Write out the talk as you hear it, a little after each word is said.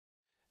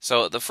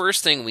So the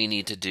first thing we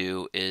need to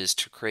do is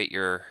to create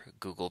your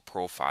Google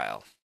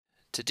profile.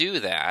 To do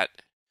that,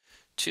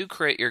 to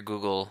create your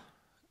Google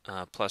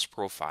Plus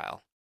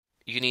profile,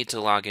 you need to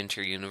log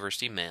into your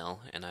university mail,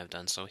 and I've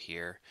done so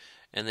here,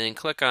 and then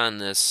click on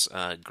this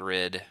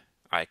grid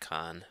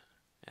icon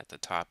at the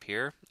top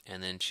here,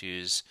 and then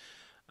choose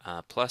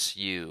plus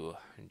U,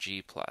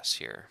 G plus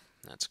here.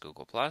 That's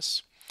Google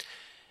Plus.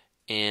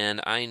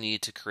 And I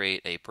need to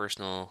create a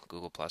personal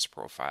Google Plus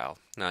profile.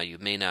 Now, you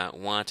may not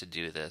want to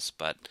do this,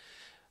 but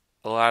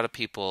a lot of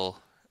people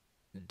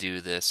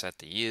do this at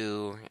the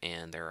U,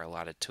 and there are a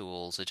lot of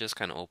tools. It just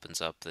kind of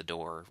opens up the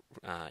door,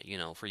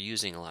 for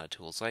using a lot of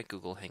tools like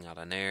Google Hangout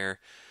On Air,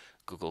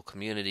 Google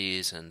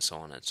Communities, and so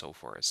on and so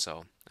forth.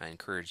 So I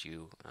encourage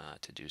you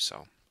to do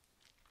so.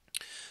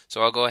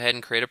 So I'll go ahead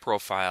and create a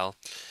profile,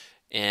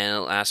 and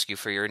it'll ask you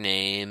for your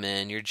name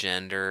and your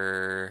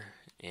gender,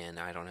 and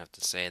I don't have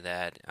to say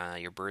that.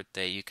 Your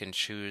birthday, you can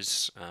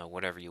choose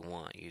whatever you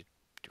want. You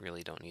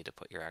really don't need to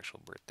put your actual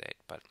birth date,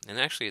 and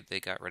actually they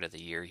got rid of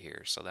the year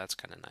here, so that's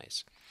kind of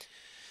nice.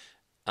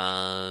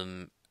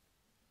 I'm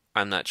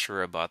not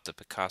sure about the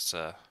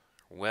Picasa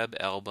web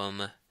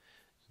album,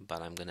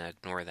 but I'm going to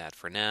ignore that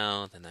for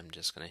now. Then I'm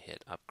just going to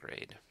hit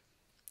upgrade.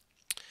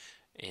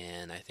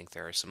 And I think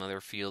there are some other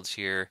fields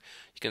here.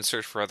 You can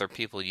search for other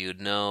people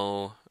you'd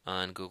know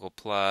on Google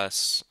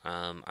Plus.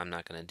 I'm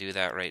not going to do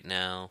that right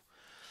now.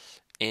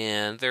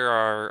 And there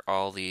are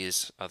all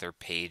these other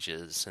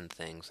pages and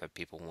things that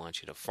people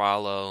want you to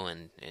follow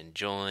and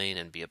join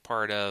and be a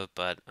part of,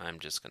 but I'm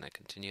just going to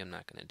continue. I'm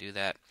not going to do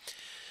that.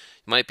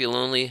 You might be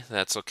lonely.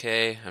 That's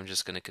okay. I'm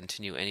just going to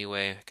continue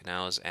anyway. I can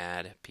always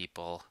add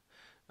people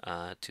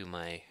to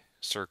my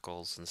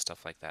circles and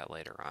stuff like that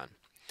later on.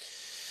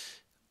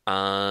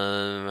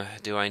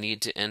 Do I need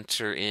to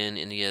enter in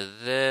any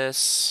of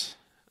this?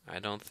 I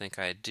don't think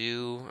I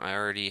do. I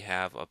already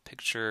have a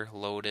picture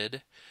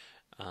loaded.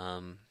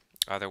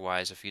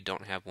 Otherwise, if you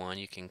don't have one,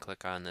 you can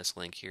click on this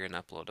link here and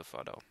upload a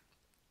photo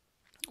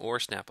or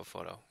snap a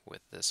photo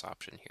with this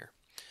option here.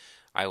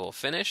 I will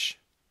finish.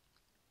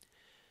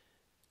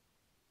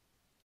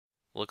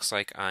 Looks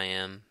like I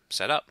am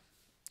set up.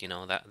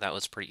 That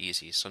was pretty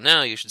easy. So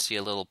now you should see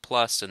a little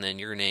plus and then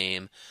your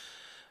name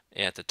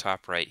at the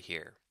top right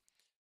here.